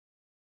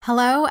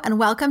Hello and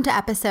welcome to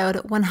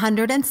episode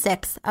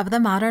 106 of The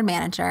Modern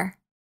Manager.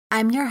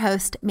 I'm your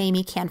host,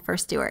 Mamie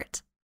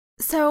Canfer-Stewart.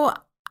 So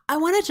I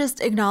want to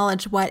just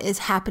acknowledge what is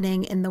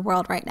happening in the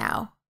world right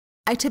now.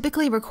 I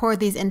typically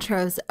record these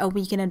intros a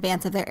week in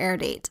advance of their air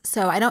date,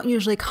 so I don't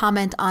usually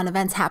comment on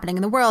events happening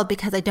in the world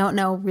because I don't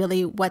know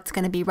really what's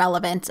going to be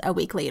relevant a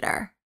week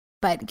later.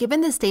 But given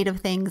the state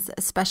of things,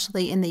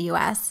 especially in the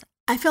US,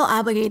 I feel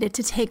obligated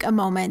to take a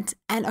moment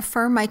and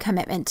affirm my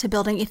commitment to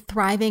building a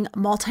thriving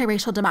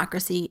multiracial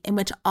democracy in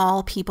which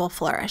all people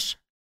flourish.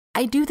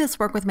 I do this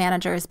work with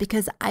managers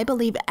because I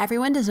believe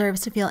everyone deserves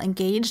to feel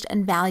engaged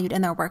and valued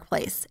in their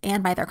workplace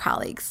and by their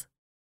colleagues.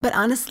 But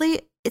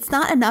honestly, it's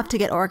not enough to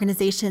get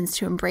organizations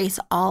to embrace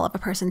all of a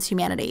person's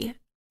humanity.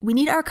 We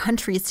need our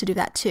countries to do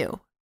that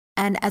too.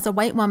 And as a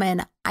white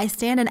woman, I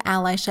stand in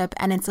allyship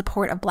and in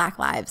support of Black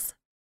lives.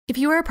 If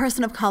you are a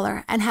person of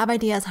color and have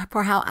ideas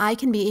for how I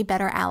can be a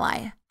better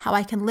ally, how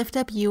I can lift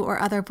up you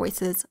or other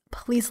voices,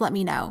 please let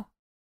me know.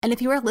 And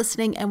if you are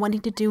listening and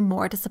wanting to do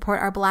more to support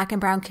our Black and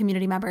Brown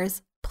community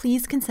members,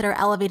 please consider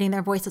elevating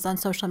their voices on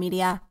social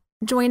media,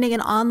 joining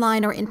an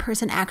online or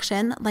in-person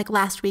action like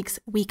last week's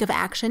Week of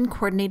Action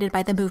coordinated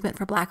by the Movement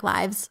for Black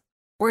Lives,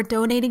 or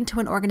donating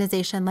to an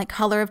organization like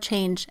Color of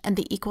Change and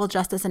the Equal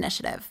Justice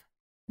Initiative.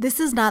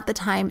 This is not the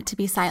time to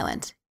be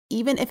silent,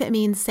 even if it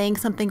means saying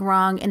something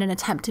wrong in an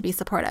attempt to be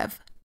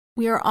supportive.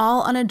 We are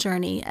all on a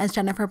journey, as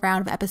Jennifer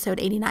Brown of episode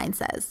 89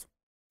 says.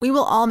 We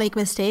will all make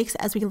mistakes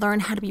as we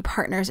learn how to be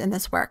partners in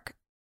this work.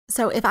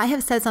 So if I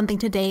have said something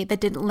today that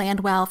didn't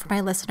land well for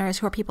my listeners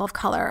who are people of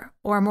color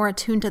or more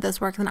attuned to this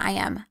work than I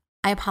am,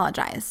 I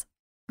apologize.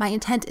 My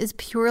intent is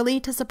purely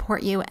to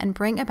support you and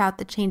bring about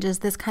the changes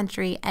this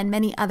country and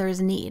many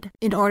others need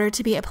in order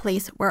to be a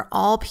place where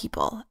all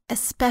people,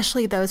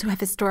 especially those who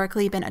have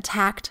historically been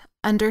attacked,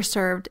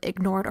 underserved,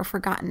 ignored, or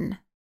forgotten,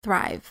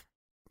 thrive.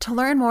 To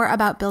learn more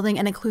about building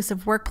an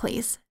inclusive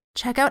workplace,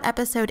 check out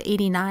episode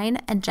 89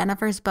 and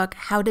Jennifer's book,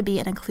 How to Be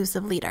an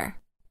Inclusive Leader.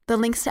 The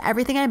links to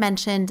everything I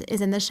mentioned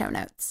is in the show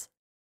notes.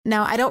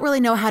 Now, I don't really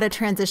know how to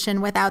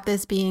transition without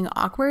this being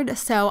awkward,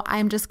 so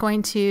I'm just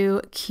going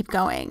to keep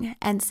going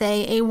and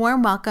say a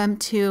warm welcome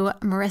to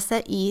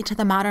Marissa E. to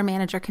the Modern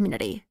Manager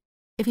community.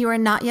 If you are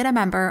not yet a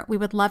member, we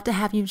would love to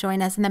have you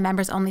join us in the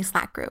members-only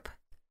Slack group.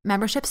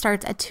 Membership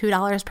starts at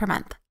 $2 per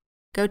month.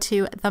 Go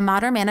to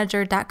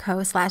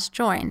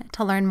themodernmanager.co/join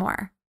to learn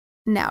more.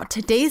 Now,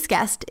 today's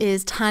guest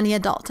is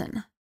Tonya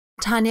Dalton.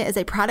 Tonya is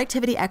a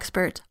productivity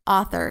expert,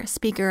 author,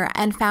 speaker,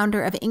 and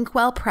founder of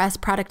Inkwell Press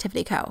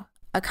Productivity Co.,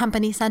 a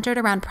company centered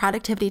around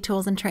productivity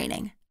tools and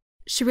training.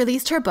 She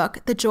released her book,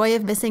 The Joy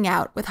of Missing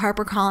Out, with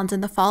HarperCollins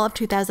in the fall of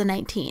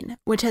 2019,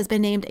 which has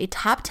been named a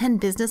top 10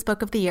 business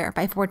book of the year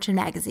by Fortune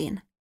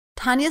magazine.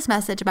 Tonya's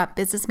message about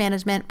business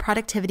management,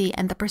 productivity,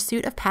 and the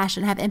pursuit of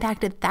passion have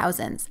impacted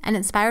thousands and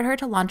inspired her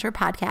to launch her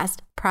podcast,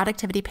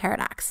 Productivity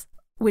Paradox,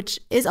 which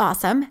is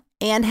awesome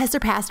and has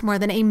surpassed more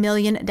than 1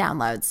 million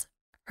downloads.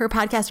 Her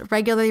podcast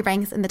regularly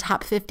ranks in the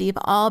top 50 of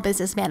all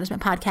business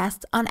management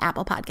podcasts on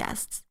Apple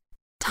Podcasts.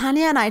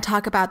 Tonya and I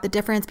talk about the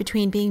difference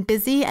between being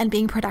busy and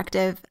being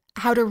productive,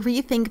 how to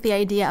rethink the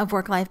idea of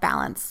work-life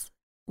balance.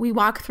 We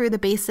walk through the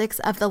basics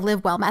of the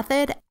Live Well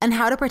method and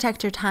how to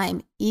protect your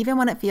time, even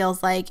when it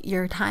feels like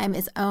your time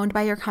is owned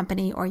by your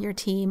company or your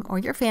team or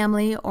your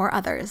family or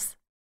others,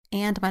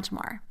 and much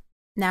more.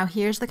 Now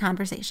here's the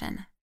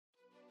conversation.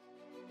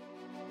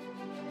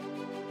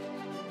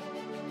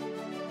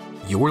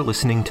 You're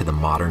listening to The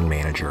Modern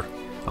Manager,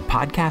 a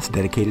podcast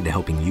dedicated to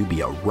helping you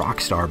be a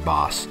rockstar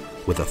boss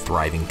with a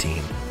thriving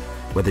team.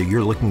 Whether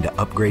you're looking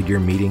to upgrade your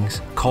meetings,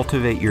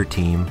 cultivate your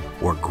team,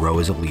 or grow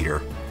as a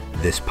leader,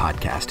 this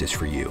podcast is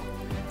for you.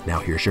 Now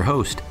here's your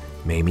host,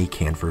 Mamie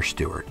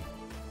Canfer-Stewart.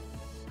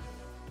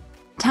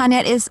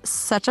 Tonya, it is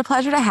such a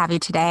pleasure to have you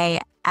today.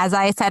 As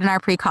I said in our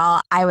pre-call,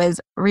 I was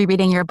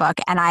rereading your book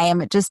and I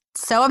am just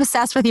so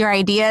obsessed with your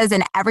ideas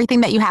and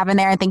everything that you have in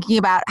there and thinking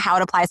about how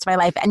it applies to my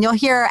life. And you'll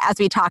hear as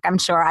we talk, I'm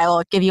sure I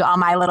will give you all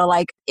my little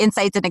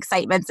insights and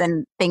excitements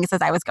and things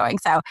as I was going.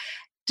 So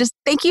just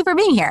thank you for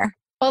being here.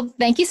 Well,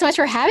 thank you so much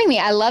for having me.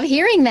 I love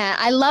hearing that.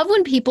 I love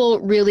when people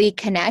really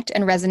connect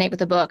and resonate with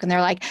the book and they're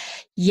like,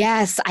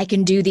 yes, I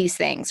can do these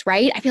things,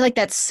 right? I feel like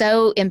that's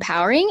so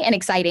empowering and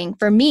exciting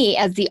for me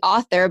as the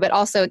author, but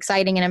also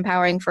exciting and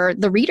empowering for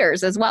the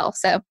readers as well.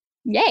 So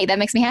yay, that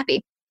makes me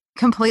happy.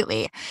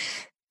 Completely.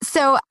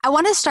 So I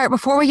want to start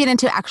before we get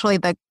into actually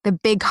the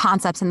big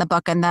concepts in the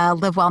book and the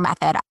Live Well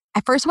method.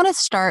 I first want to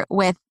start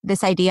with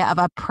this idea of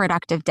a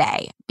productive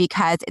day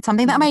because it's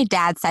something that my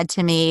dad said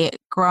to me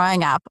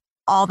growing up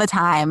all the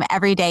time.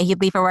 Every day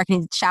he'd leave for work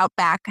and he'd shout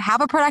back,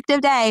 have a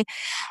productive day.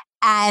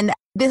 And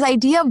this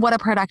idea of what a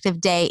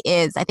productive day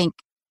is, I think,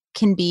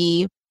 can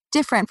be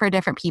different for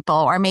different people,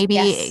 or maybe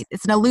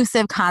It's an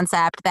elusive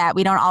concept that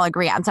we don't all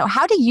agree on. So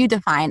how do you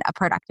define a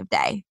productive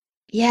day?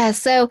 Yeah.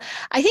 So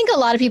I think a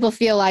lot of people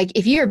feel like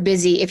if you're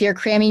busy, if you're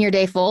cramming your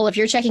day full, if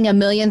you're checking a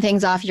million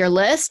things off your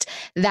list,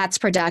 that's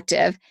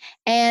productive.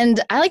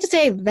 And I like to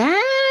say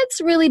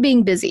that's really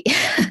being busy.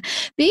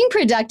 Being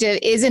productive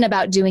isn't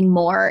about doing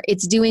more,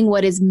 it's doing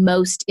what is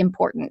most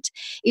important.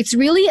 It's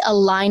really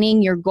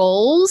aligning your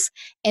goals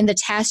and the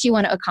tasks you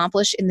want to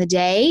accomplish in the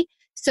day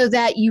so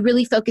that you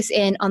really focus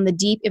in on the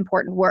deep,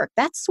 important work.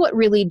 That's what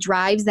really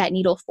drives that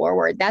needle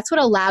forward. That's what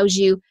allows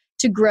you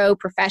to grow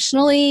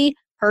professionally,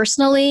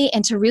 personally,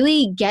 and to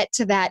really get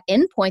to that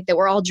endpoint that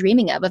we're all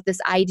dreaming of this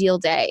ideal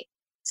day.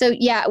 So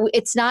yeah,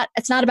 it's not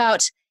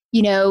about,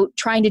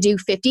 trying to do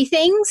 50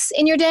 things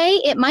in your day.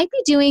 It might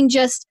be doing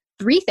just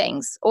 3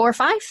 things or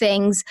 5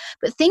 things,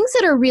 but things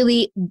that are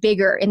really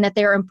bigger in that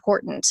they're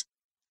important.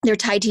 They're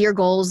tied to your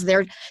goals.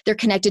 They're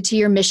connected to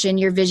your mission,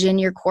 your vision,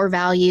 your core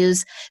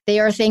values. They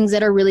are things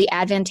that are really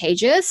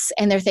advantageous,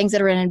 and they're things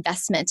that are an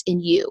investment in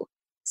you.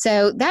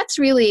 So that's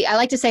really, I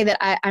like to say that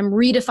I'm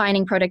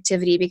redefining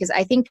productivity, because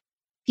I think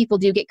people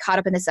do get caught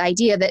up in this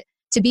idea that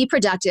to be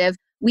productive,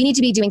 we need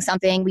to be doing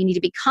something. We need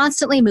to be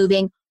constantly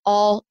moving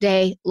all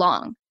day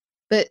long.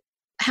 But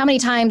how many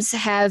times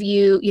have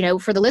you,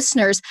 for the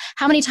listeners,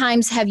 how many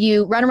times have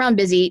you run around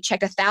busy,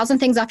 checked 1,000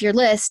 things off your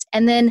list,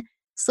 and then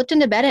slipped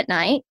into bed at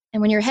night?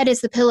 And when your head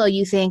hits the pillow,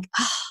 you think,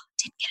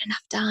 didn't get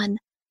enough done.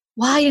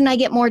 Why didn't I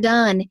get more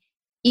done?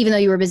 Even though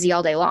you were busy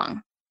all day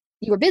long.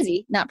 You were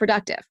busy, not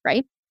productive,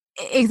 right?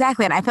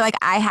 Exactly. And I feel like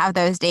I have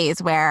those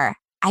days where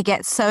I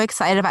get so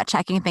excited about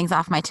checking things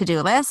off my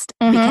to-do list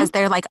because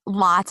they're like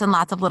lots and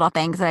lots of little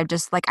things that I'm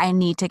just like, I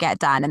need to get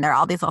done. And there are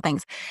all these little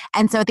things.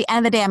 And so at the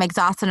end of the day, I'm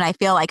exhausted and I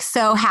feel like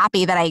so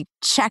happy that I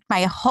checked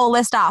my whole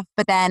list off,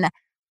 but then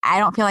I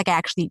don't feel like I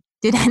actually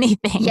did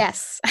anything.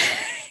 Yes.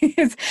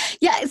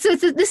 Yeah. So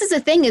this is the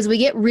thing, is we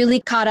get really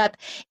caught up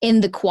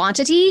in the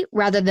quantity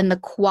rather than the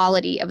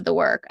quality of the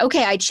work.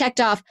 Okay, I checked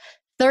off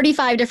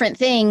 35 different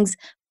things,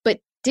 but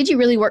did you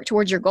really work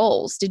towards your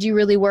goals? Did you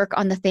really work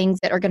on the things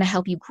that are going to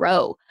help you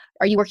grow?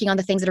 Are you working on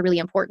the things that are really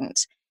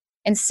important?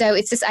 And so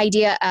it's this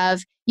idea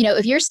of,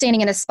 if you're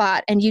standing in a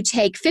spot and you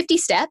take 50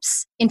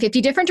 steps in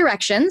 50 different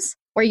directions,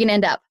 where are you going to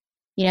end up?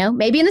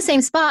 Maybe in the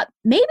same spot,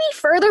 maybe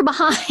further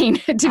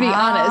behind, to be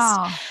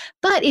honest.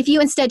 But if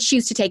you instead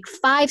choose to take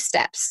 5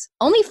 steps,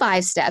 only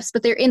 5 steps,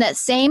 but they're in that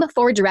same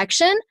forward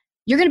direction,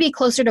 you're going to be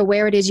closer to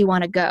where it is you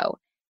want to go.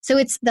 So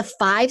it's the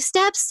 5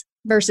 steps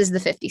versus the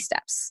 50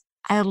 steps.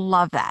 I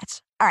love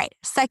that. All right.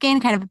 Second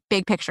kind of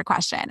big picture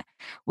question,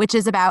 which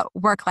is about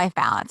work-life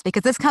balance,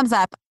 because this comes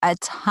up a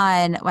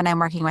ton when I'm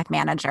working with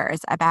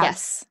managers about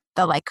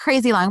the like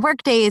crazy long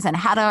work days and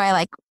how do I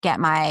like get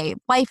my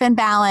life in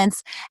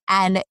balance.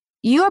 And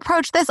you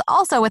approach this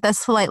also with a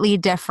slightly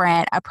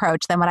different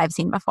approach than what I've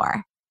seen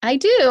before. I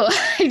do.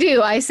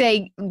 I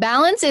say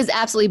balance is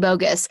absolutely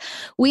bogus.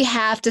 We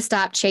have to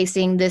stop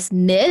chasing this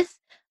myth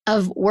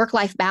of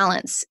work-life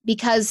balance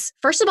because,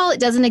 first of all, it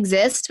doesn't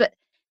exist. But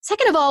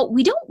second of all,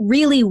 we don't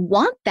really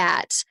want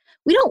that.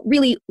 We don't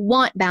really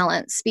want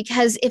balance,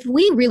 because if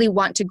we really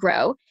want to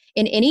grow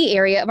in any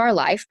area of our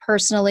life,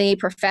 personally,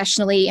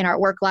 professionally, in our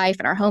work life,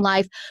 in our home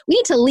life, we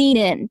need to lean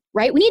in,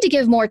 right? We need to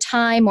give more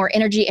time, more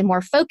energy, and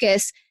more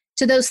focus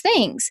to those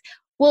things.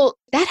 Well,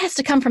 that has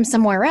to come from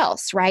somewhere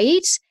else,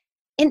 right?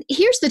 And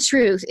here's the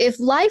truth. If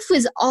life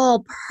was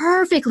all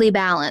perfectly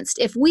balanced,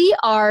 if we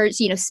are,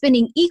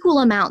 spending equal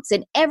amounts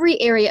in every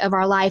area of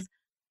our life,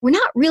 we're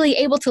not really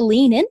able to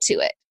lean into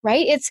it,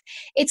 right?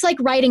 It's like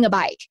riding a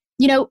bike.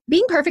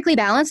 Being perfectly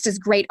balanced is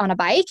great on a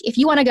bike if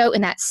you want to go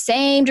in that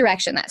same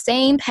direction, that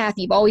same path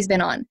you've always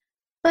been on.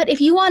 But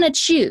if you want to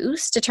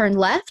choose to turn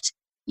left,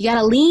 you got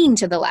to lean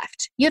to the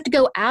left. You have to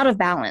go out of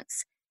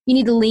balance. You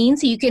need to lean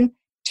so you can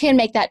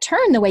make that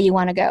turn the way you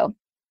want to go.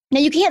 Now,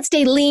 you can't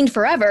stay leaned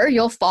forever.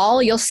 You'll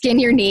fall, you'll skin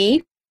your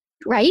knee,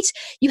 right?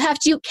 You have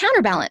to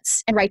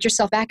counterbalance and right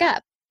yourself back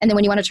up. And then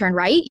when you want to turn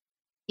right,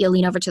 you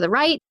lean over to the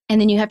right,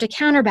 and then you have to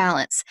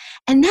counterbalance.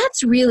 And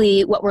that's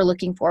really what we're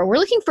looking for. We're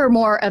looking for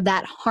more of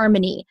that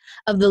harmony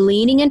of the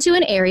leaning into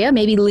an area,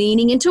 maybe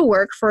leaning into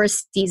work for a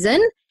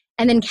season,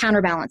 and then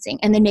counterbalancing,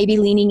 and then maybe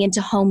leaning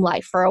into home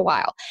life for a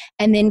while,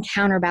 and then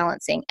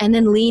counterbalancing, and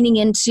then leaning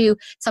into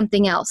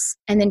something else,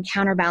 and then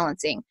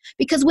counterbalancing.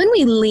 Because when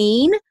we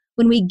lean,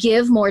 when we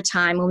give more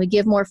time, when we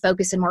give more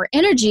focus and more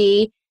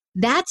energy,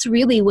 that's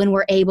really when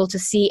we're able to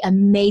see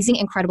amazing,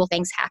 incredible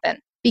things happen,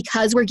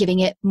 because we're giving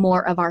it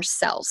more of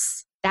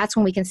ourselves. That's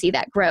when we can see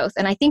that growth.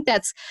 And I think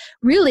that's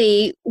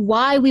really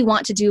why we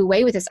want to do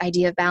away with this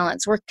idea of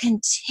balance. We're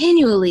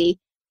continually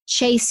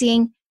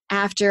chasing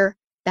after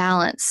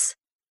balance,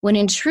 when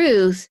in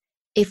truth,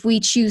 if we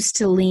choose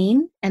to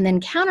lean and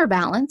then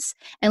counterbalance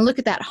and look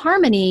at that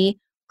harmony,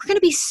 we're going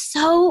to be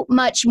so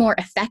much more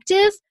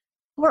effective.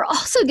 We're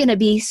also going to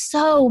be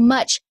so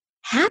much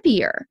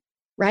happier,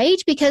 right?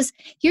 Because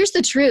here's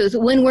the truth.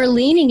 When we're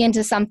leaning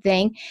into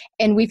something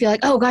and we feel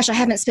like, oh gosh, I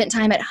haven't spent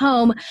time at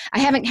home, I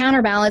haven't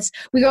counterbalanced,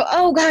 we go,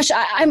 oh gosh,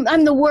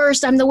 I'm the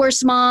worst. I'm the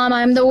worst mom.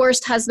 I'm the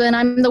worst husband.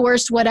 I'm the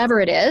worst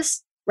whatever it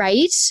is,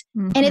 right?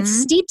 Mm-hmm. And it's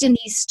steeped in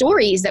these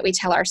stories that we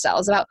tell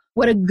ourselves about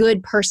what a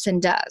good person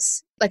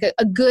does. like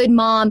a good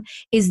mom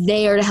is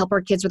there to help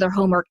her kids with their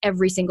homework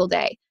every single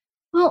day.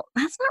 Well,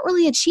 that's not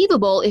really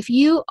achievable if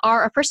you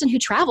are a person who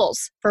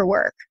travels for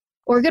work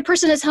or a good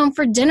person is home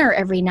for dinner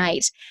every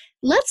night.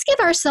 Let's give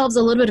ourselves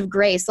a little bit of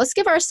grace. Let's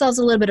give ourselves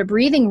a little bit of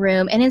breathing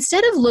room. And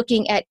instead of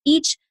looking at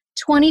each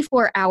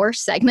 24-hour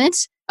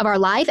segment of our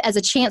life as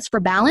a chance for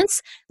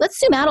balance, let's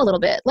zoom out a little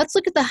bit. Let's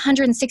look at the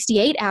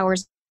 168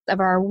 hours of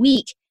our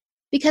week,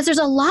 because there's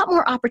a lot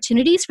more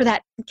opportunities for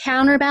that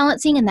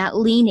counterbalancing and that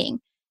leaning.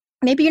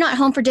 Maybe you're not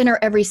home for dinner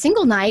every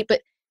single night,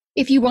 but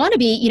if you want to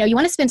be, you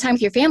want to spend time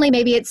with your family,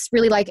 maybe it's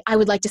really like, I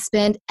would like to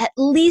spend at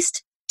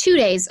least 2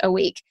 days a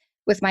week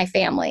with my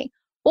family.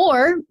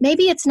 Or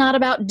maybe it's not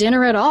about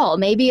dinner at all.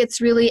 Maybe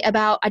it's really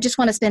about, I just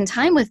want to spend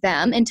time with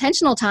them,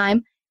 intentional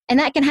time, and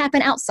that can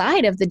happen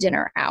outside of the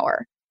dinner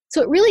hour.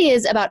 So it really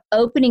is about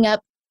opening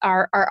up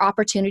our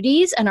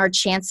opportunities and our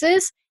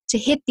chances to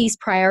hit these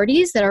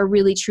priorities that are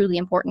really, truly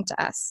important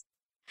to us.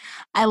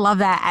 I love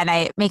that. And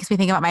it makes me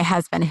think about my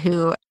husband,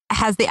 who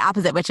has the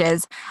opposite, which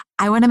is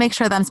I want to make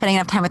sure that I'm spending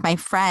enough time with my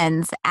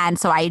friends. And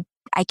so I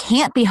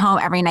can't be home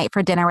every night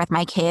for dinner with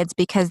my kids,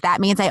 because that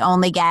means I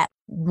only get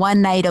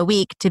one night a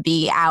week to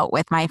be out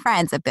with my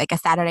friends, like a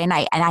Saturday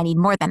night, and I need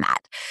more than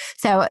that.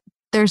 So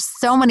there's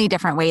so many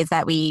different ways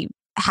that we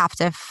have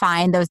to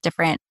find those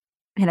different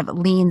kind of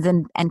leans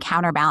and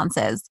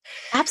counterbalances.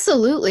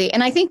 Absolutely.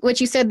 And I think what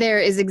you said there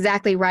is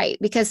exactly right,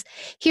 because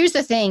here's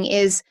the thing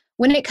is,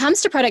 when it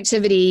comes to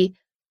productivity,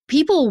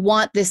 people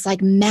want this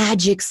like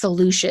magic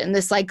solution,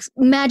 this like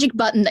magic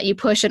button that you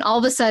push and all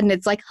of a sudden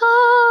it's like,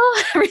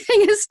 oh,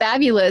 everything is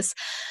fabulous.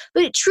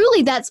 But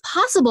truly that's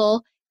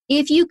possible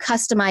if you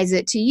customize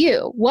it to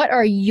you. What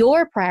are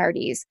your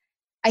priorities?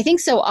 I think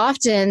so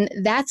often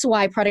that's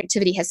why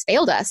productivity has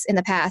failed us in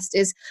the past,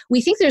 is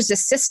we think there's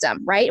this system,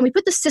 right? And we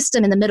put the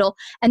system in the middle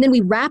and then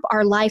we wrap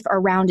our life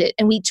around it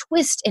and we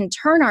twist and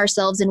turn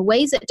ourselves in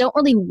ways that don't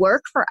really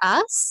work for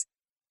us,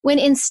 when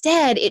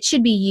instead it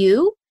should be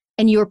you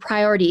and your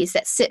priorities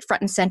that sit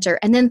front and center.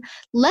 And then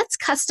let's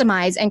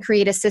customize and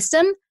create a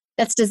system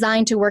that's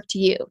designed to work to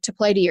you, to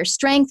play to your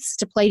strengths,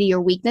 to play to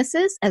your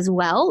weaknesses as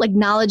well,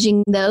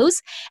 acknowledging those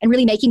and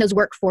really making those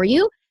work for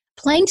you,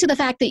 playing to the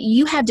fact that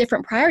you have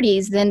different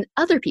priorities than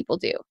other people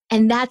do.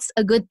 And that's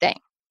a good thing.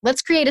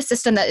 Let's create a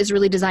system that is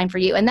really designed for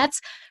you. And that's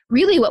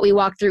really what we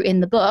walk through in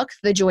the book,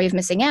 The Joy of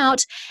Missing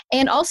Out,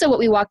 and also what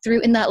we walk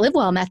through in that Live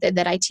Well method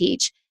that I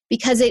teach,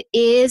 because it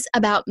is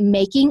about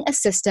making a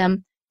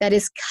system that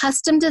is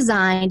custom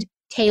designed,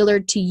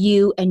 tailored to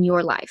you and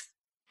your life.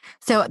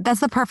 So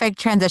that's the perfect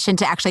transition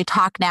to actually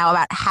talk now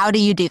about how do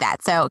you do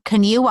that. So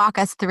can you walk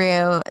us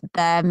through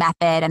the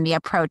method and the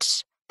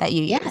approach that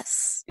you use?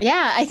 Yes.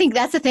 Yeah. I think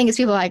that's the thing is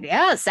people are like,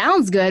 yeah, it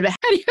sounds good, but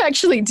how do you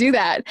actually do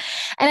that?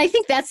 And I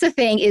think that's the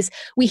thing is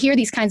we hear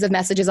these kinds of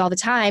messages all the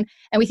time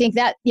and we think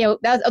that,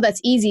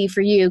 that's easy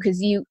for you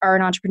because you are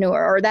an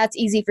entrepreneur, or that's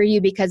easy for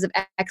you because of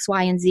X,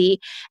 Y, and Z.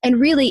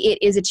 And really it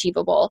is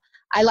achievable.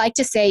 I like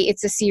to say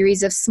it's a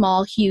series of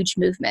small, huge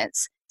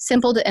movements,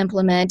 simple to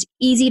implement,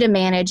 easy to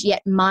manage,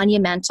 yet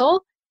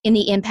monumental in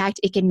the impact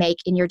it can make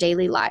in your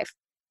daily life.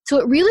 So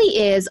it really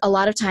is a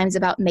lot of times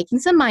about making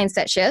some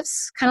mindset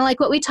shifts, kind of like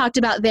what we talked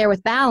about there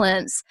with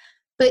balance,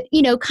 but,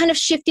 kind of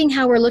shifting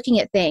how we're looking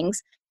at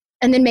things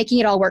and then making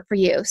it all work for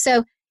you.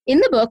 So in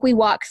the book, we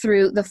walk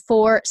through the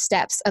 4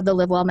 steps of the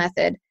Live Well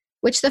method,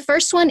 which the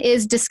first one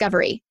is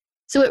discovery.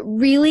 So it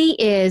really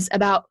is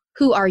about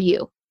who are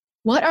you?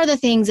 What are the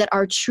things that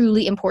are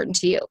truly important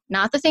to you?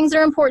 Not the things that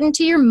are important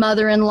to your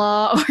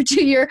mother-in-law or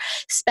to your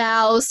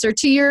spouse or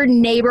to your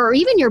neighbor or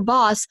even your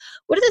boss.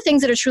 What are the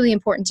things that are truly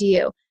important to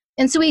you?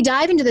 And so we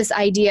dive into this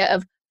idea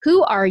of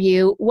who are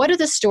you? What are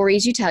the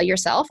stories you tell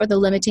yourself or the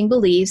limiting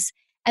beliefs?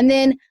 And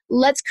then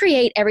let's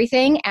create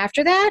everything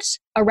after that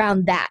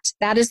around that.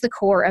 That is the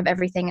core of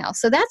everything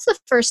else. So that's the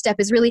first step,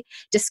 is really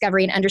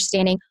discovering and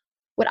understanding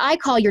what I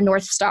call your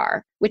North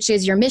Star, which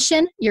is your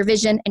mission, your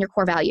vision, and your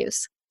core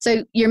values.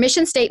 So your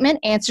mission statement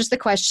answers the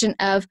question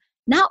of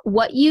not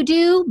what you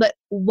do, but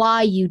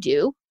why you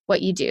do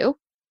what you do.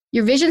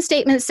 Your vision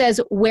statement says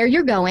where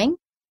you're going,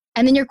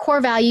 and then your core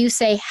values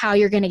say how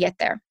you're going to get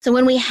there. So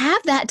when we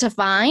have that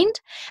defined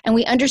and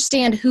we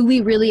understand who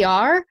we really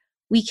are,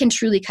 we can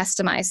truly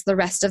customize the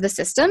rest of the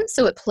system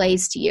so it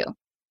plays to you.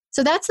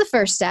 So that's the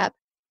first step.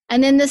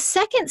 And then the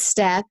second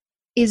step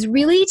is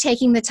really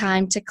taking the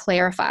time to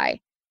clarify,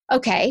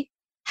 okay,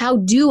 how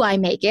do I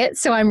make it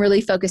so I'm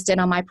really focused in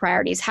on my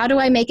priorities? How do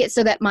I make it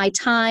so that my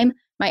time,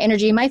 my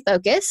energy, my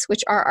focus,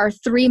 which are our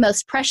 3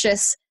 most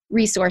precious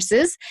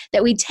resources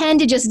that we tend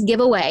to just give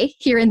away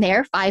here and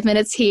there, 5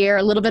 minutes here,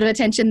 a little bit of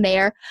attention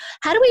there.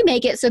 How do we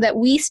make it so that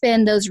we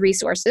spend those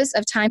resources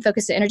of time,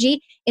 focus, and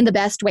energy in the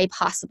best way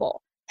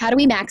possible? How do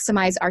we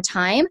maximize our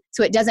time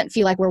so it doesn't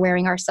feel like we're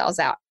wearing ourselves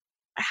out?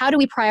 How do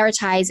we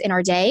prioritize in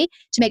our day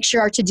to make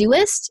sure our to-do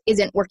list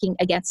isn't working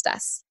against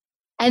us?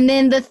 And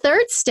then the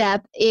third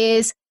step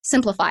is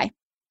simplify.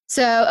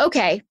 So,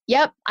 okay,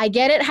 yep, I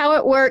get it how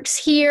it works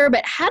here,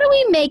 but how do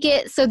we make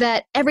it so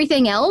that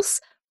everything else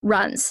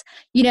runs.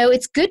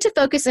 It's good to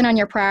focus in on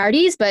your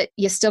priorities, but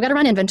you still got to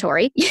run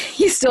inventory.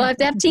 You still have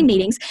to have team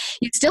meetings.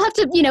 You still have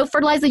to,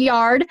 fertilize the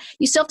yard.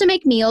 You still have to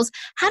make meals.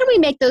 How do we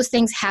make those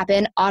things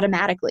happen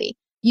automatically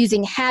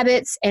using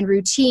habits and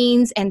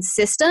routines and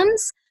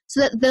systems so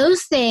that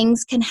those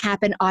things can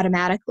happen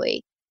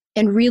automatically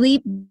and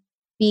really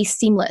be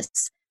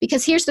seamless?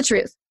 Because here's the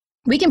truth.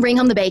 We can bring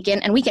home the bacon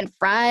and we can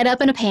fry it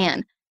up in a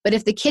pan, but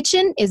if the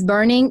kitchen is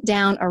burning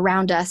down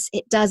around us,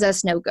 it does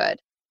us no good.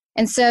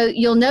 And so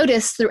you'll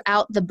notice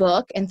throughout the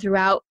book and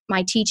throughout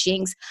my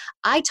teachings,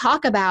 I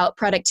talk about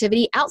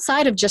productivity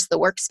outside of just the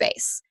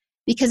workspace,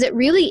 because it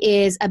really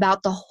is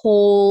about the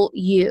whole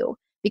you,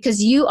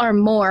 because you are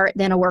more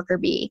than a worker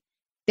bee.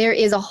 There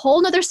is a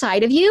whole nother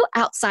side of you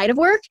outside of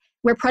work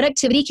where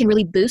productivity can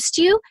really boost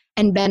you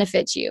and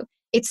benefit you.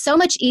 It's so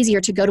much easier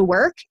to go to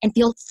work and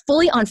feel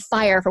fully on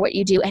fire for what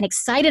you do and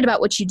excited about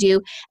what you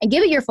do and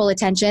give it your full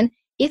attention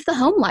if the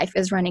home life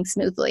is running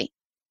smoothly.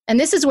 And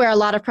this is where a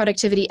lot of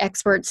productivity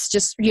experts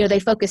just, they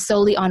focus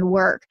solely on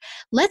work.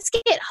 Let's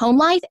get home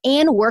life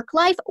and work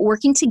life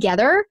working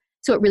together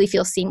so it really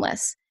feels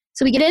seamless.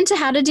 So we get into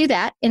how to do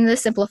that in the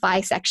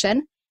Simplify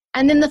section.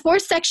 And then the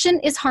fourth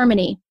section is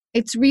harmony.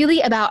 It's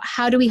really about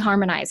how do we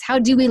harmonize? How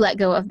do we let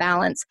go of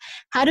balance?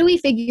 How do we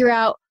figure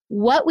out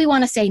what we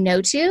want to say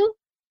no to?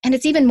 And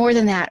it's even more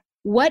than that.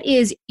 What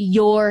is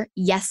your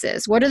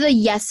yeses? What are the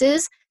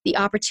yeses, the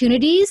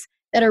opportunities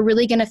that are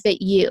really going to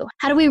fit you?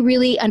 How do we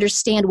really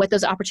understand what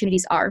those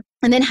opportunities are?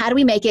 And then how do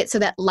we make it so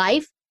that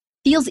life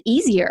feels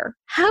easier?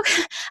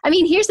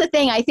 Here's the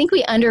thing. I think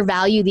we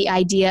undervalue the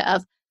idea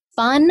of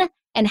fun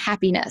and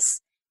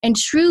happiness. And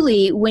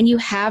truly, when you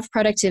have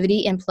productivity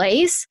in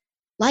place,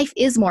 life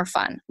is more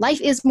fun.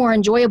 Life is more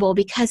enjoyable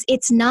because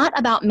it's not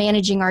about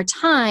managing our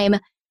time.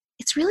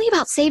 It's really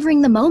about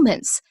savoring the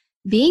moments,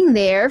 being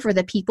there for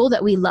the people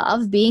that we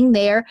love, being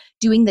there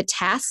doing the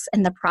tasks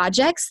and the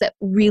projects that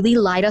really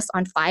light us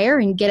on fire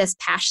and get us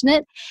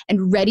passionate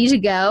and ready to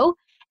go.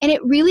 And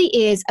it really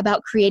is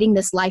about creating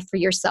this life for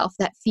yourself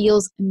that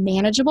feels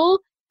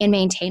manageable and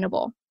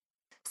maintainable.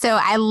 So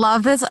I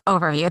love this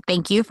overview.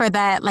 Thank you for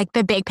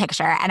the big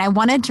picture. And I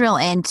want to drill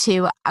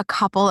into a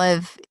couple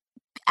of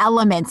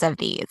elements of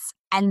these.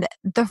 And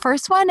the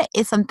first one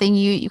is something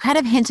you kind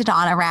of hinted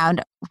on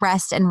around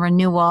rest and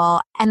renewal.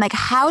 And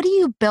how do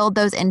you build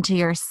those into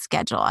your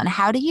schedule? And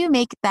how do you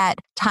make that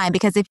time?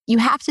 Because if you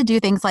have to do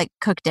things like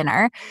cook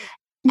dinner,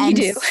 you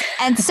do.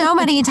 And so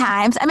many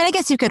times, I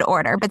guess you could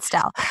order, but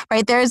still,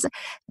 right? There's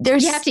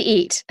you have to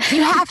eat.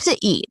 You have to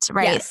eat,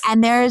 right? Yes.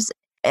 And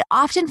it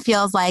often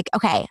feels like,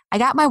 okay, I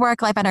got my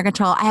work life under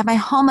control. I have my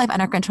home life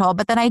under control,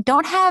 but then I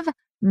don't have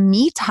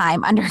me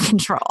time under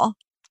control.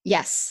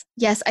 Yes.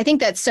 I think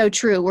that's so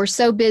true. We're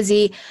so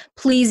busy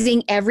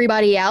pleasing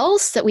everybody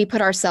else that we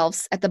put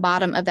ourselves at the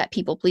bottom of that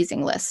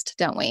people-pleasing list,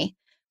 don't we?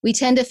 We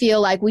tend to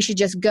feel like we should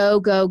just go,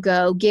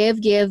 give.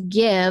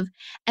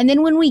 And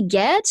then when we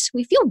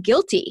feel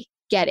guilty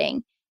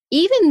getting,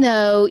 even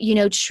though,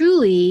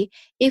 truly,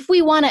 if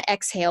we want to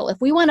exhale,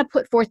 if we want to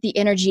put forth the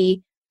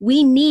energy,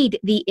 we need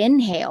the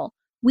inhale.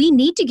 We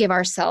need to give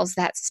ourselves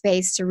that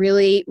space to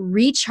really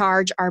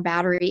recharge our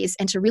batteries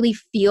and to really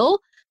feel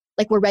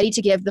like we're ready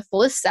to give the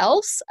fullest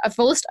selves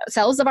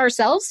of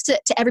ourselves to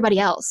everybody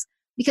else.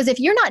 Because if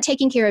you're not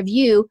taking care of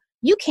you,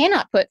 you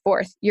cannot put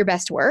forth your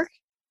best work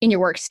in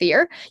your work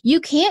sphere. You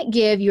can't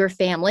give your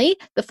family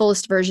the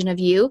fullest version of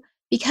you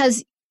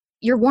because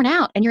you're worn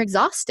out and you're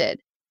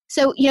exhausted.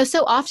 So,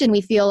 so often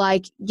we feel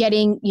like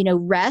getting,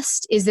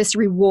 rest is this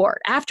reward.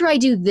 After I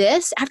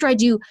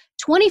do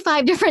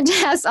 25 different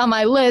tasks on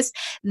my list,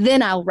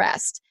 then I'll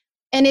rest.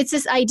 And it's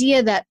this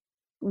idea that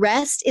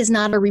rest is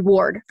not a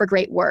reward for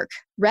great work.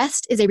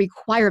 Rest is a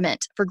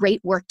requirement for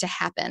great work to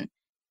happen.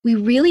 We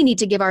really need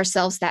to give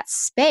ourselves that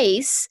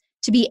space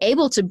to be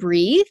able to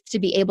breathe, to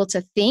be able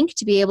to think,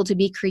 to be able to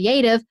be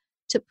creative,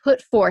 to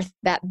put forth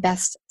that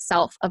best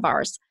self of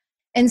ours.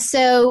 And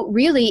so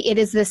really it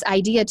is this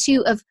idea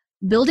too of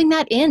building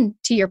that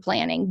into your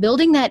planning,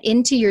 building that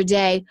into your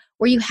day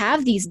where you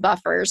have these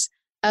buffers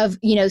of,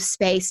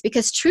 space,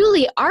 because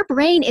truly our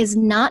brain is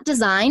not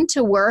designed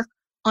to work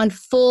on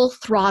full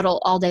throttle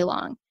all day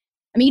long.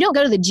 You don't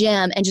go to the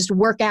gym and just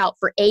work out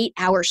for 8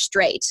 hours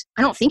straight.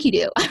 I don't think you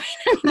do.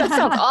 That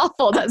sounds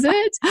awful, doesn't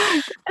it?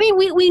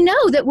 We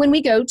know that when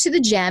we go to the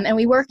gym and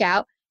we work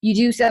out, you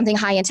do something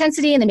high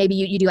intensity and then maybe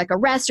you do like a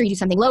rest, or you do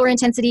something lower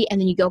intensity and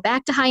then you go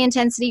back to high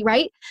intensity,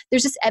 right?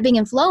 There's this ebbing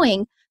and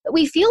flowing, but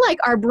we feel like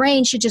our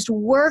brain should just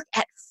work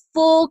at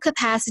full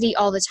capacity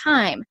all the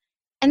time.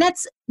 And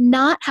that's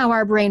not how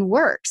our brain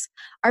works.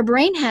 Our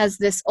brain has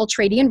this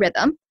ultradian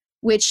rhythm,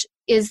 which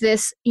is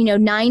this,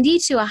 90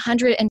 to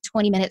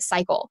 120 minute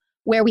cycle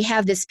where we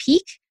have this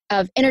peak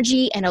of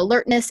energy and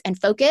alertness and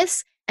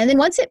focus. And then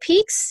once it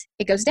peaks,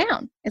 it goes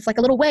down. It's like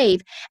a little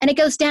wave, and it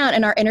goes down,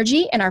 and our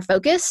energy and our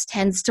focus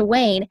tends to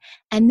wane.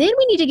 And then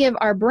we need to give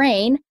our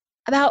brain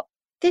about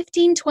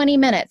 15, 20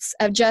 minutes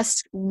of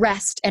just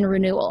rest and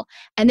renewal.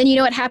 And then you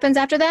know what happens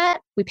after that?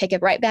 We pick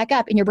it right back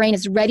up, and your brain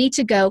is ready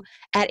to go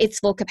at its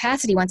full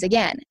capacity once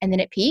again. And then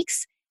it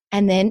peaks,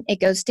 and then it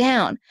goes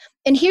down.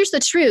 And here's the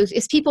truth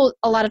is people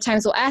a lot of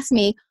times will ask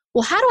me,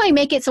 well, how do I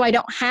make it so I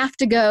don't have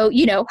to go,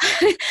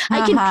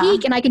 I can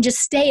peak and I can just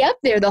stay up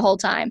there the whole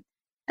time.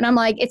 And I'm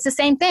like, it's the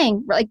same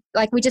thing.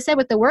 Like we just said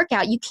with the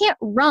workout, you can't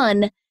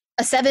run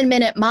a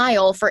 7-minute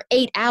mile for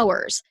 8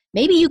 hours.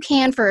 Maybe you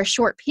can for a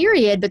short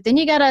period, but then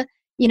you gotta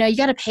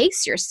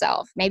pace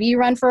yourself. Maybe you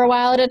run for a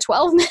while at a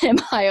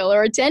 12-minute mile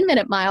or a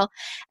 10-minute mile,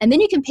 and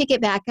then you can pick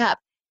it back up.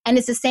 And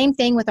it's the same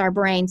thing with our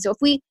brain. So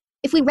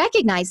if we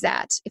recognize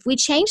that, if we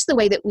change the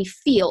way that we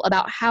feel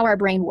about how our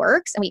brain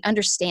works and we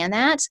understand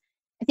that,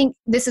 I think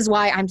this is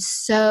why I'm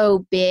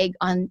so big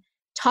on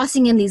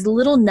tossing in these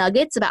little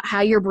nuggets about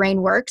how your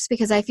brain works,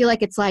 because I feel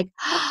like it's like,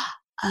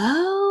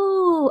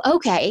 oh,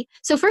 okay.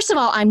 So first of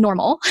all, I'm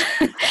normal.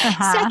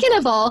 Second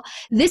of all,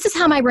 this is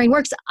how my brain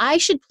works. I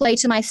should play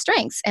to my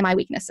strengths and my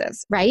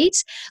weaknesses, right?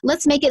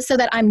 Let's make it so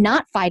that I'm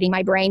not fighting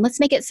my brain. Let's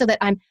make it so that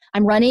I'm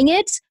running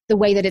it the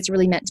way that it's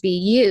really meant to be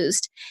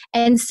used.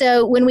 And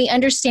so when we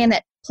understand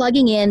that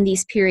plugging in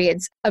these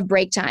periods of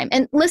break time,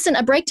 and listen,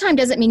 a break time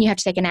doesn't mean you have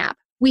to take a nap.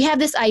 We have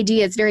this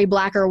idea, it's very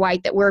black or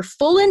white, that we're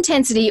full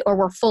intensity or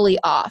we're fully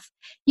off.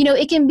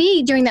 It can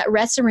be during that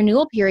rest and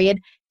renewal period,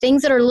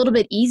 things that are a little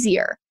bit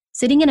easier.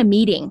 Sitting in a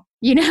meeting,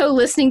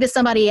 listening to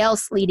somebody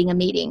else leading a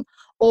meeting,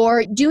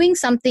 or doing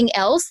something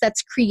else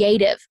that's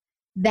creative.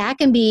 That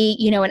can be,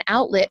 an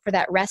outlet for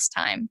that rest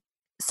time.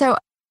 So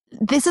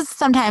this is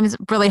sometimes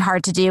really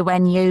hard to do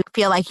when you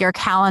feel like your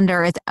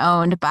calendar is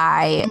owned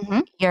by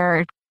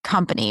your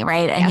company,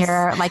 right? And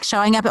you're like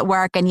showing up at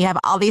work and you have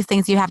all these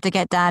things you have to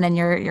get done and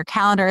your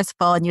calendar is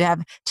full and you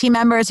have team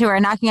members who are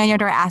knocking on your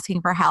door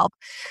asking for help.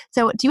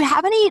 So do you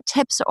have any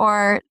tips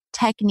or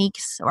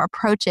techniques or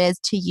approaches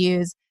to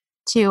use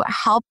to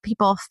help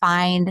people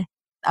find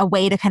a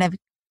way to kind of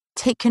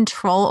take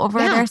control over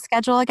their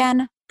schedule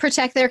again?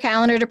 Protect their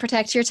calendar to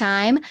protect your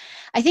time.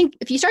 I think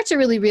if you start to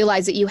really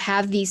realize that you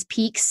have these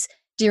peaks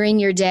during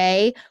your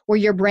day where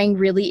your brain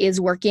really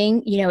is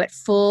working, at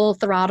full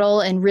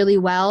throttle and really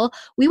well,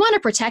 we want to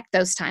protect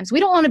those times. We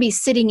don't want to be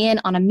sitting in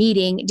on a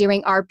meeting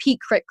during our peak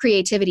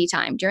creativity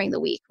time during the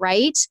week,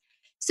 right?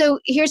 So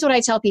here's what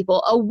I tell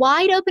people. A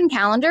wide open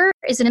calendar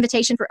is an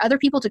invitation for other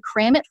people to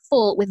cram it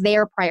full with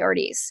their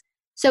priorities.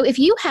 So if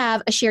you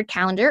have a shared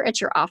calendar at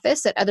your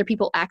office that other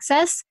people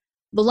access,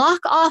 block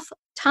off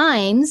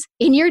times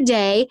in your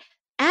day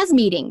as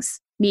meetings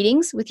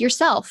with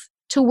yourself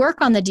to work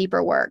on the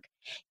deeper work.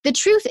 The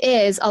truth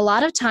is, a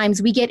lot of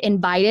times we get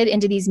invited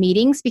into these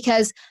meetings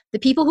because the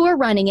people who are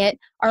running it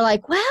are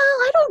like, well,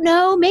 I don't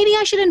know, maybe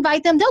I should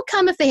invite them. They'll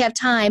come if they have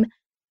time.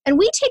 And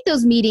we take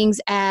those meetings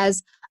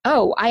as,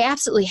 oh, I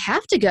absolutely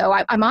have to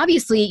go. I'm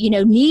obviously,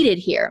 needed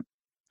here.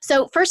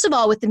 So first of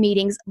all, with the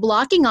meetings,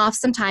 blocking off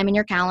some time in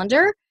your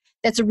calendar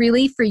that's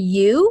really for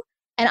you.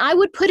 And I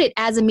would put it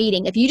as a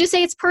meeting. If you just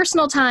say it's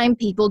personal time,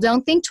 people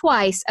don't think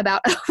twice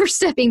about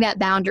overstepping that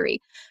boundary.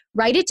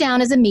 Write it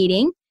down as a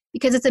meeting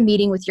because it's a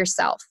meeting with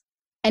yourself.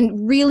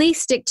 And really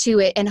stick to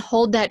it and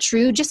hold that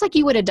true, just like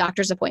you would a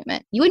doctor's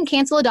appointment. You wouldn't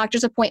cancel a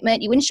doctor's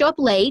appointment. You wouldn't show up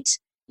late.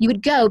 You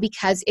would go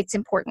because it's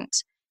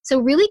important. So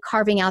really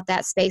carving out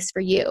that space for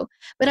you.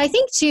 But I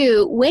think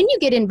too, when you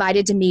get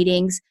invited to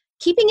meetings,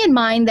 keeping in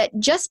mind that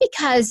just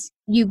because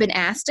you've been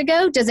asked to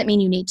go doesn't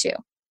mean you need to.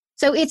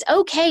 So it's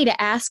okay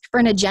to ask for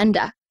an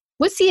agenda.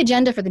 What's the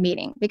agenda for the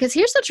meeting? Because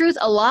here's the truth,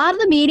 a lot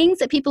of the meetings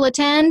that people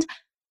attend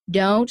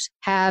don't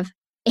have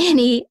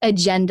any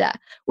agenda,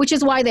 which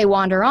is why they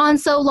wander on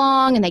so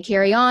long and they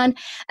carry on.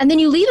 And then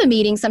you leave a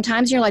meeting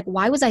sometimes and you're like,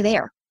 why was I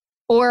there?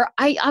 Or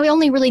I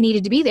only really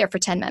needed to be there for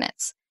 10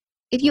 minutes.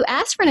 If you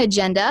ask for an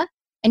agenda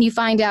and you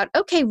find out,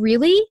 okay,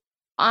 really?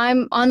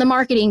 I'm on the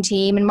marketing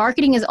team and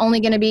marketing is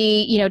only going to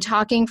be,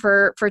 talking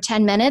for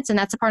 10 minutes and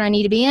that's the part I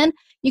need to be in.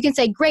 You can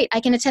say, great, I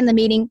can attend the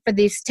meeting for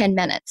these 10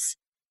 minutes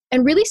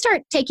and really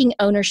start taking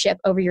ownership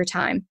over your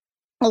time.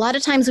 A lot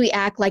of times we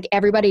act like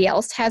everybody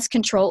else has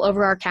control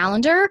over our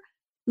calendar.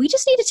 We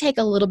just need to take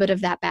a little bit of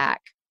that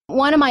back.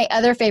 One of my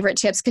other favorite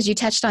tips, because you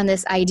touched on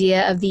this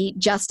idea of the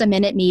just a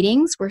minute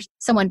meetings where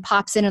someone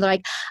pops in and they're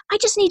like, I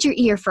just need your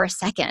ear for a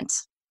second.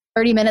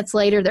 30 minutes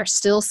later, they're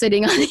still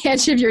sitting on the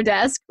edge of your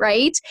desk,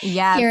 right?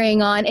 Yeah.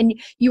 Carrying on. And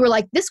you were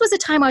like, this was a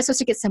time I was supposed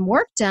to get some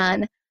work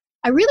done.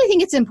 I really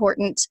think it's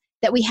important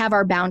that we have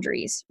our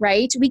boundaries,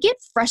 right? We get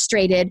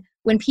frustrated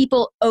when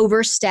people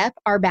overstep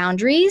our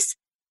boundaries.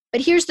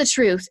 But here's the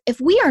truth. If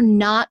we are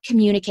not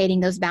communicating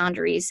those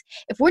boundaries,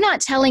 if we're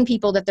not telling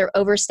people that they're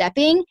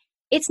overstepping,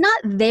 it's not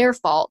their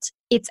fault,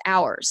 it's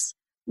ours.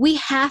 We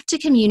have to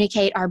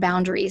communicate our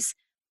boundaries.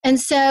 And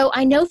so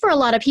I know for a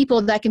lot of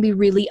people that can be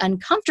really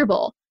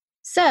uncomfortable.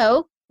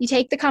 So you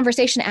take the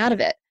conversation out of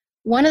it.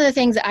 One of the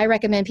things that I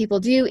recommend people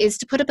do is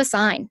to put up a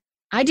sign.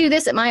 I do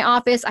this at my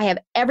office. I have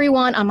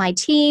everyone on my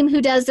team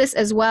who does this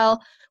as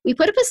well. We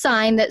put up a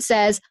sign that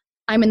says,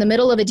 I'm in the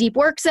middle of a deep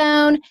work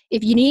zone.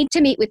 If you need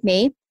to meet with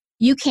me,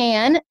 you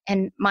can,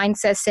 and mine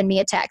says send me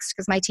a text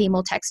because my team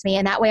will text me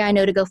and that way I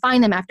know to go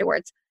find them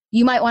afterwards.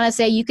 You might want to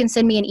say you can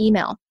send me an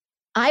email.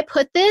 I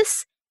put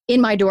this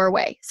in my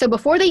doorway. So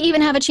before they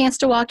even have a chance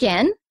to walk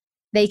in,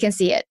 they can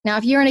see it. Now,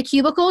 if you're in a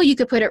cubicle, you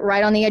could put it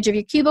right on the edge of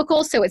your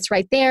cubicle, so it's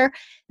right there.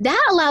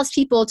 That allows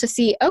people to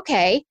see,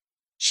 okay,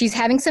 she's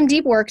having some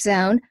deep work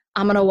zone.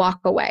 I'm going to walk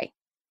away.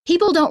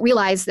 People don't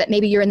realize that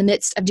maybe you're in the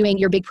midst of doing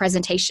your big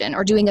presentation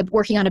or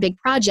working on a big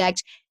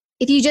project.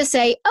 If you just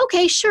say,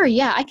 okay, sure,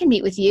 yeah, I can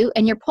meet with you,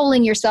 and you're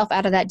pulling yourself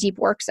out of that deep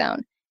work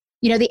zone.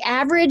 The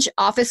average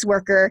office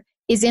worker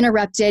is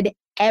interrupted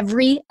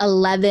every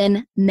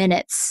 11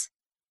 minutes.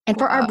 And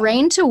for our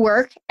brain to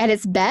work at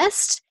its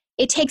best,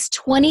 it takes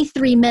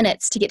 23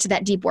 minutes to get to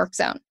that deep work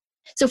zone.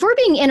 So if we're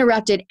being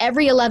interrupted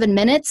every 11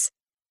 minutes,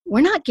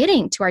 we're not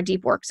getting to our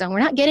deep work zone. We're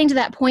not getting to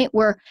that point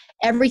where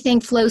everything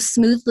flows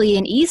smoothly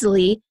and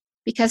easily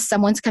because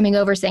someone's coming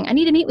over saying, I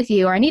need to meet with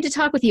you, or I need to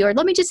talk with you, or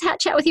let me just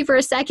chat with you for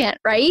a second,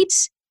 right?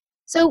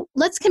 So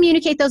let's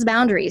communicate those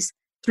boundaries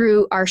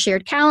through our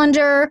shared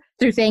calendar,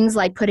 through things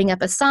like putting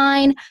up a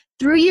sign,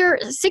 through your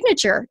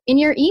signature in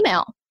your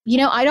email.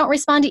 I don't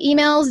respond to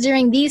emails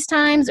during these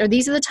times, or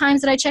these are the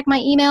times that I check my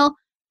email.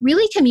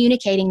 Really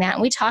communicating that.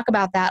 And we talk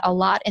about that a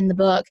lot in the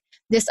book,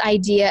 this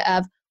idea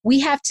of we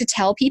have to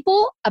tell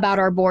people about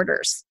our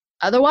borders.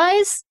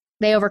 Otherwise,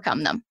 they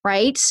overcome them,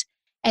 right?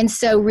 And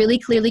so really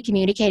clearly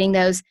communicating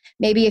those.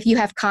 Maybe if you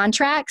have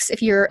contracts,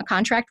 if you're a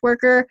contract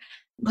worker,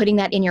 putting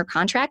that in your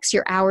contracts,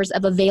 your hours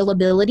of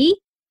availability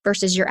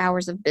versus your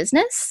hours of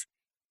business.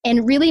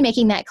 And really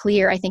making that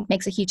clear, I think,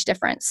 makes a huge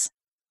difference.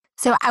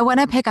 So I want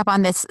to pick up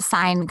on this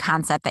sign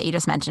concept that you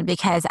just mentioned,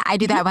 because I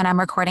do that when I'm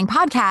recording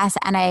podcasts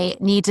and I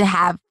need to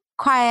have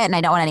quiet and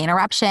I don't want any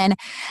interruption.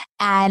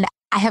 And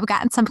I have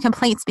gotten some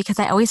complaints because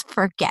I always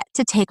forget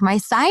to take my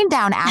sign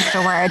down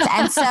afterwards.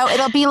 And so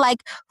it'll be like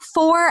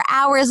 4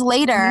 hours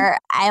later,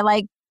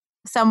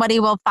 somebody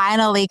will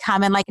finally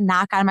come and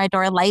knock on my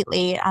door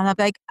lightly. And I'll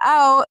be like,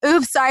 oh,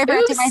 oops, sorry, I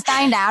forgot to take my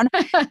sign down.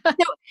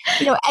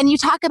 And you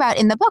talk about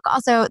in the book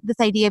also this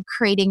idea of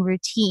creating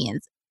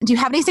routines. Do you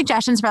have any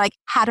suggestions for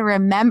how to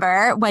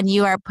remember when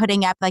you are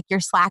putting up your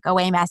Slack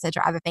away message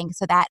or other things,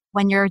 so that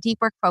when your deep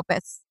work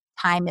focus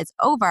time is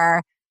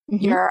over,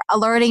 you're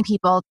alerting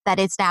people that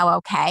it's now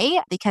okay?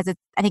 Because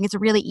I think it's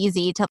really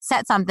easy to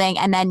set something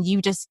and then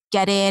you just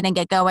get in and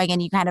get going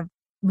and you kind of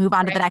move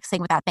on to the next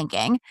thing without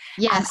thinking.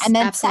 Yes, and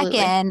then absolutely.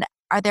 Second,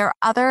 are there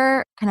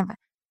other kind of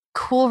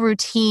cool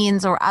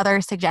routines or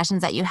other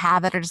suggestions that you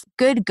have that are just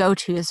good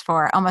go-tos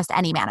for almost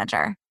any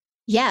manager?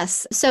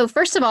 Yes. So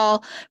first of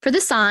all, for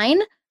the sign,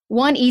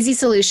 one easy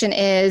solution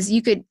is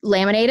you could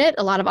laminate it.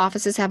 A lot of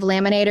offices have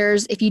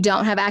laminators. If you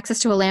don't have access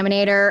to a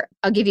laminator,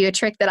 I'll give you a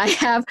trick that I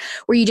have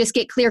where you just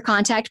get clear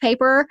contact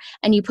paper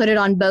and you put it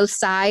on both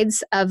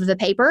sides of the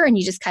paper and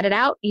you just cut it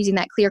out using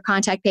that clear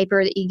contact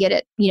paper that you get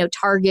at,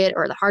 Target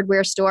or the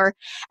hardware store.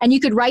 And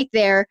you could write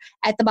there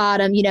at the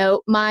bottom,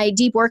 my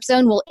deep work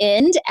zone will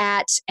end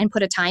at, and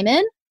put a time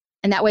in.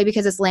 And that way,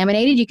 because it's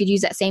laminated, you could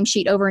use that same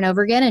sheet over and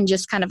over again and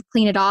just kind of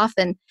clean it off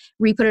and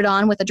re-put it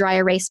on with a dry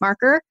erase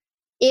marker.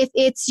 If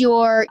it's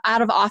your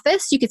out of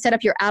office, you could set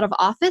up your out of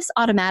office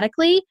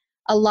automatically.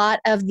 A lot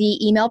of the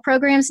email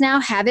programs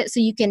now have it so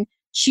you can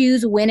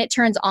choose when it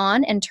turns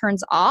on and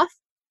turns off,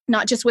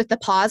 not just with the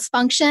pause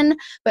function,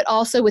 but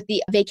also with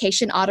the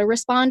vacation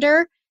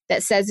autoresponder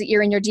that says that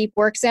you're in your deep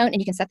work zone,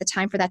 and you can set the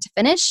time for that to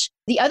finish.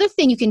 The other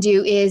thing you can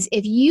do is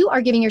if you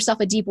are giving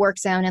yourself a deep work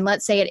zone, and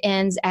let's say it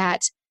ends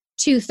at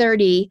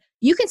 2:30,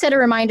 you can set a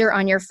reminder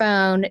on your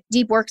phone,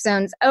 deep work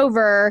zone's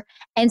over,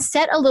 and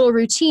set a little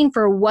routine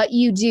for what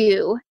you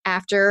do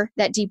after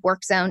that deep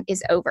work zone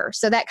is over.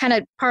 So that kind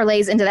of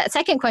parlays into that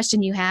second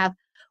question you have,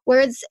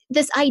 where it's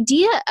this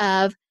idea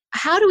of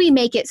how do we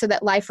make it so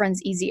that life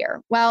runs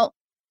easier? Well,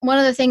 one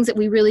of the things that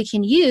we really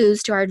can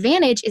use to our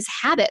advantage is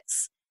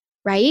habits,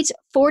 right?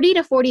 40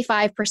 to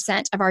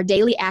 45% of our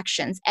daily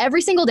actions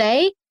every single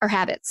day are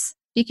habits.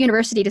 Duke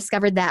University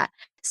discovered that.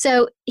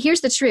 So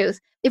here's the truth.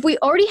 If we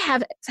already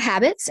have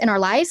habits in our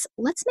lives,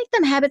 let's make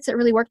them habits that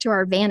really work to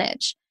our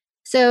advantage.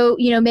 So,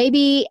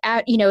 maybe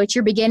at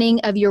your beginning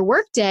of your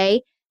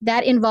workday,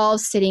 that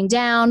involves sitting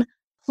down,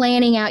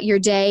 planning out your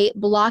day,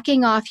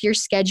 blocking off your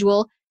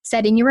schedule,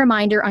 setting your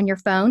reminder on your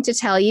phone to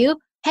tell you,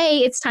 hey,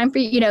 it's time for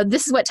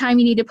this is what time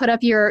you need to put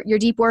up your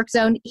deep work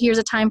zone. Here's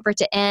a time for it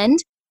to end.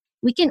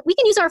 We can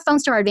use our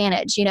phones to our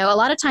advantage. A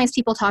lot of times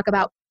people talk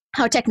about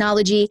how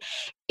technology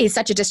is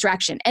such a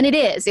distraction. And it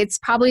is. It's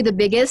probably the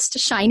biggest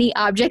shiny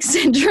object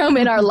syndrome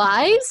in our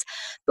lives,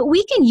 but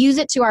we can use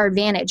it to our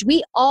advantage.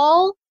 We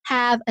all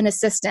have an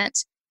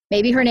assistant.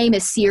 Maybe her name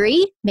is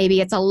Siri.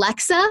 Maybe it's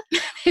Alexa.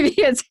 Maybe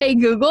it's Hey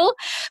Google.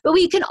 But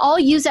we can all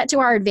use that to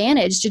our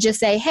advantage to just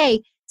say,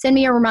 hey, send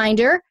me a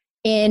reminder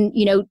in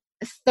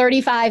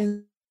 35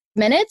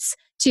 minutes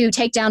to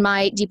take down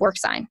my deep work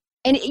sign.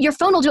 And your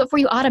phone will do it for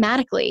you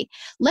automatically.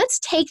 Let's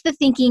take the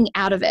thinking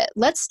out of it.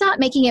 Let's stop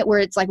making it where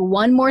it's like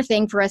one more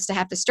thing for us to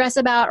have to stress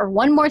about or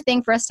one more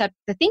thing for us to have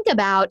to think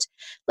about.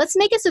 Let's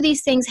make it so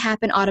these things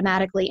happen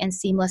automatically and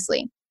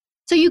seamlessly.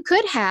 So you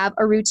could have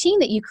a routine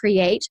that you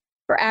create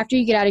for after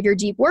you get out of your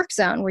deep work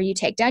zone, where you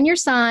take down your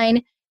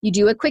sign, you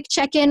do a quick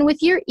check-in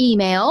with your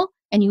email,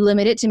 and you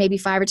limit it to maybe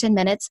 5 or 10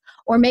 minutes.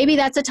 Or maybe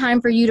that's a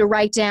time for you to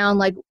write down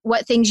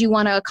what things you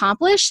want to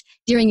accomplish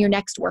during your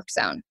next work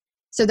zone.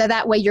 so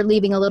that way you're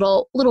leaving a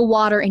little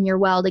water in your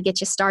well to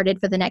get you started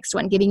for the next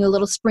one, giving you a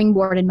little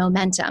springboard and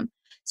momentum.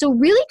 So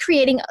really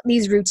creating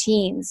these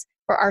routines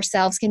for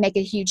ourselves can make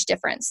a huge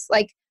difference.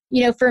 Like,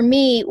 for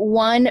me,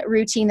 one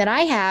routine that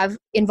I have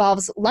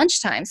involves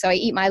lunchtime. So I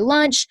eat my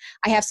lunch.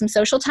 I have some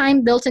social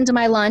time built into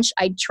my lunch.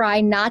 I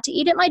try not to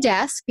eat at my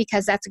desk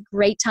because that's a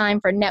great time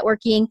for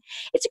networking.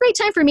 It's a great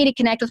time for me to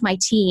connect with my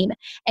team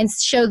and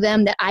show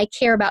them that I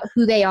care about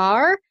who they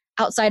are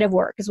outside of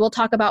work, because we'll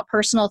talk about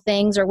personal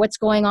things or what's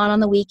going on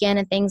the weekend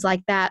and things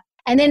like that.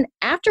 And then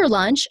after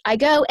lunch, I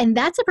go, and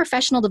that's a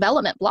professional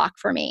development block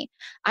for me.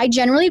 I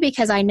generally,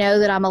 because I know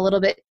that I'm a little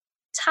bit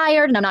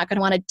tired and I'm not going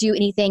to want to do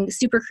anything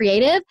super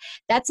creative,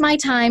 that's my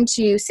time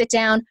to sit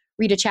down,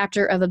 read a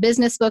chapter of a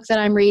business book that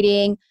I'm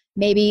reading,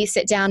 maybe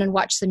sit down and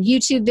watch some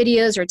YouTube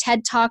videos or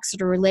TED Talks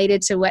that are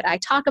related to what I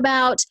talk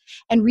about,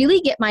 and really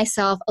get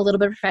myself a little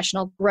bit of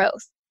professional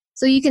growth.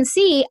 So you can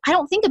see, I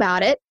don't think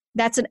about it.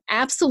 That's an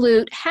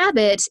absolute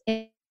habit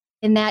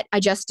in that I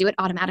just do it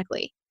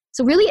automatically.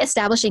 So really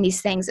establishing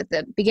these things at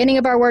the beginning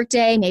of our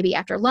workday, maybe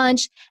after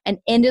lunch, and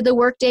end of the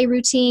workday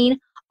routine,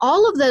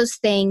 all of those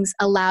things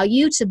allow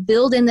you to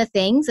build in the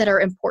things that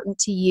are important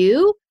to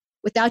you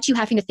without you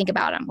having to think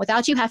about them,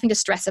 without you having to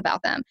stress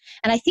about them.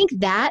 And I think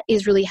that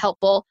is really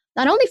helpful,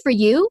 not only for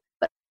you,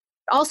 but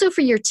also for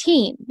your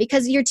team,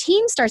 because your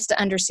team starts to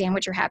understand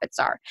what your habits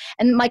are.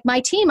 And like my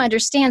team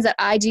understands that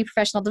I do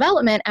professional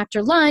development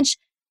after lunch.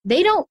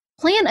 They don't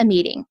plan a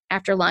meeting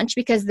after lunch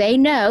because they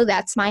know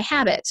that's my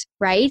habit,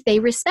 right? They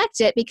respect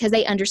it because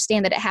they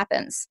understand that it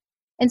happens.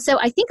 And so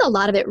I think a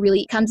lot of it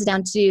really comes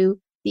down to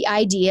the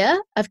idea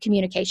of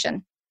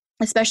communication,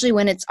 especially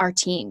when it's our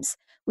teams.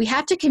 We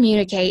have to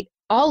communicate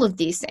all of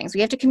these things.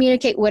 We have to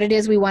communicate what it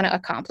is we want to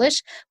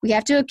accomplish. We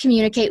have to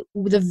communicate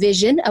the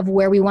vision of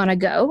where we want to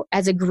go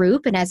as a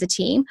group and as a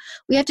team.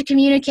 We have to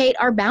communicate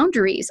our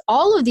boundaries.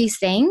 All of these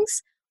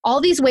things,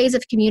 all these ways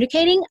of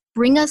communicating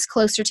bring us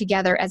closer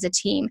together as a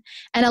team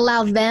and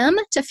allow them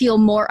to feel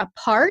more a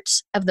part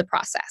of the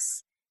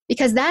process.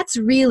 Because that's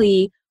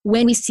really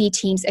when we see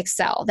teams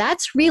excel.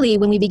 That's really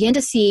when we begin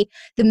to see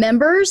the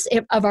members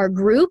of our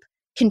group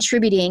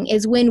contributing,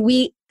 is when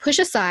we push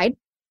aside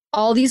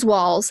all these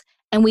walls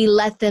and we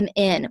let them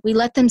in. We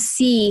let them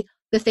see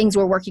the things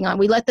we're working on.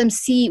 We let them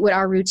see what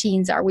our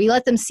routines are. We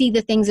let them see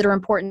the things that are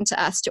important to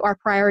us, to our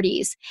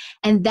priorities.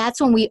 And that's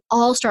when we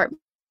all start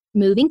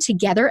moving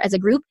together as a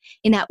group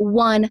in that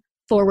one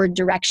forward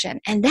direction.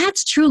 And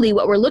that's truly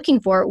what we're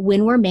looking for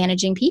when we're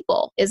managing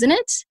people, isn't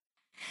it?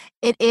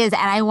 It is.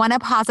 And I want to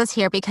pause us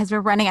here because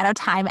we're running out of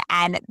time.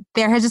 And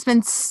there has just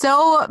been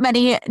so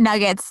many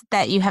nuggets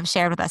that you have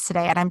shared with us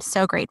today. And I'm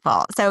so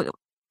grateful. So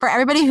for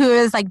everybody who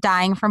is like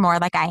dying for more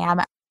like I am,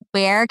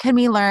 where can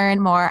we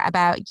learn more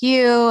about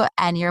you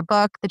and your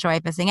book, The Joy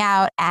of Missing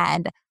Out,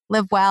 and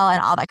Live Well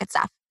and all that good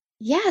stuff?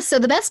 Yeah. So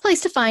the best place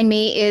to find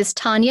me is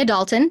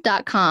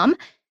TonyaDalton.com.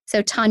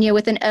 So Tonya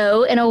with an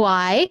O and a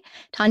Y,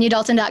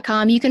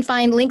 TonyaDalton.com. You can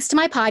find links to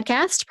my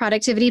podcast,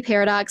 Productivity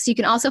Paradox. You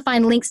can also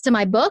find links to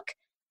my book,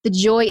 The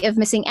Joy of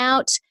Missing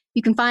Out.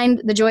 You can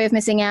find The Joy of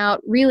Missing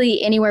Out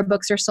really anywhere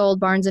books are sold,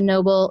 Barnes &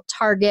 Noble,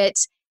 Target,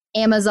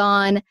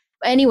 Amazon,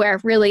 anywhere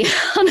really,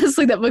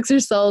 honestly, that books are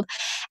sold.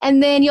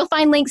 And then you'll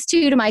find links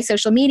too to my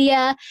social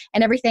media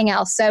and everything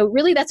else. So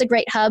really that's a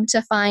great hub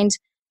to find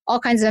all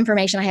kinds of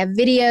information. I have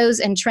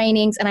videos and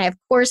trainings, and I have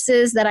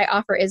courses that I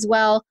offer as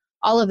well.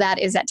 All of that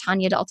is at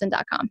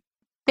TonyaDalton.com.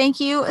 Thank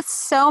you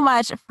so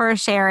much for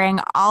sharing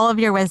all of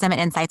your wisdom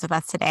and insights with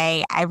us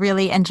today. I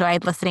really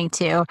enjoyed listening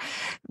to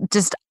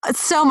just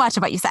so much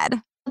of what you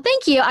said.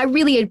 Thank you. I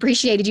really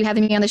appreciated you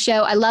having me on the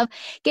show. I love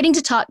getting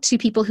to talk to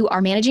people who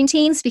are managing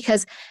teams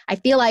because I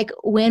feel like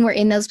when we're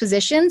in those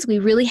positions, we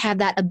really have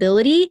that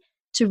ability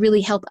to really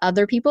help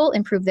other people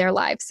improve their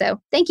lives. So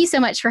thank you so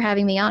much for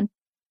having me on.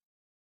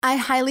 I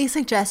highly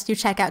suggest you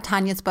check out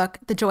Tonya's book,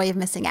 The Joy of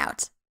Missing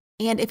Out.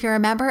 And if you're a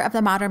member of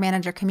the Modern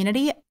Manager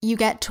community, you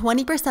get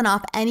 20%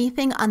 off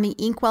anything on the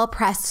Inkwell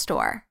Press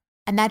store.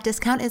 And that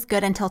discount is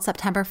good until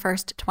September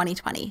 1st,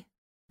 2020.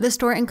 The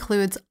store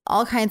includes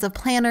all kinds of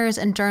planners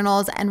and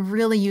journals and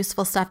really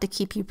useful stuff to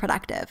keep you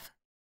productive.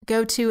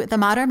 Go to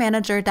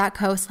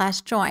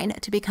themodernmanager.co/join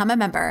to become a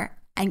member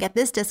and get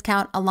this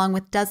discount along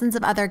with dozens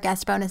of other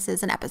guest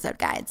bonuses and episode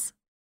guides.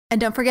 And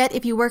don't forget,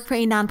 if you work for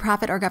a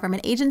nonprofit or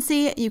government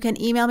agency, you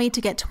can email me to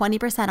get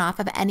 20% off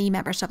of any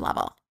membership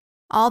level.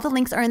 All the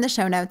links are in the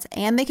show notes,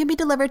 and they can be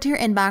delivered to your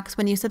inbox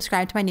when you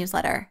subscribe to my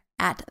newsletter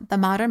at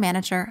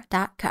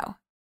themodernmanager.co.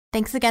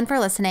 Thanks again for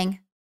listening.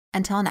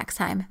 Until next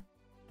time.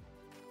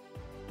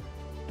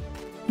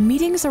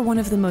 Meetings are one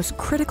of the most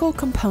critical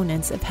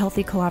components of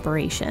healthy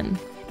collaboration,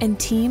 and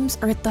teams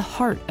are at the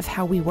heart of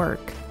how we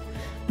work.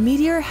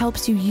 Meteor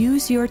helps you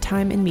use your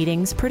time in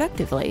meetings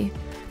productively,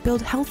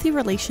 build healthy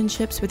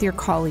relationships with your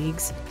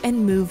colleagues,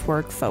 and move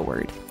work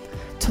forward.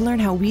 To learn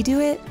how we do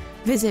it,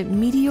 visit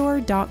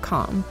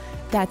meteor.com.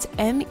 That's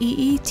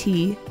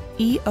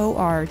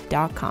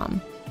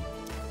MEETEOR.com.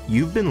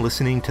 You've been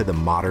listening to The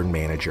Modern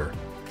Manager.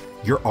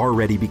 You're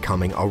already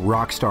becoming a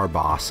rock star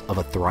boss of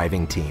a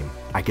thriving team,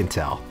 I can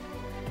tell.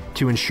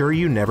 To ensure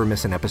you never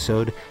miss an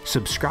episode,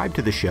 subscribe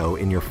to the show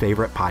in your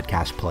favorite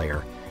podcast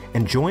player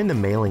and join the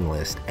mailing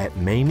list at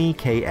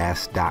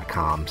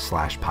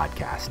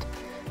mamieks.com/podcast.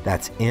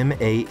 That's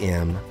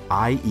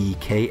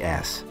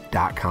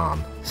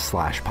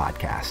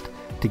MAMIEKS.com/podcast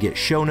to get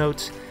show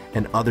notes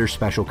and other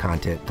special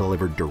content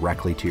delivered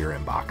directly to your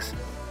inbox.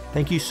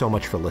 Thank you so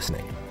much for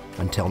listening.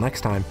 Until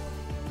next time.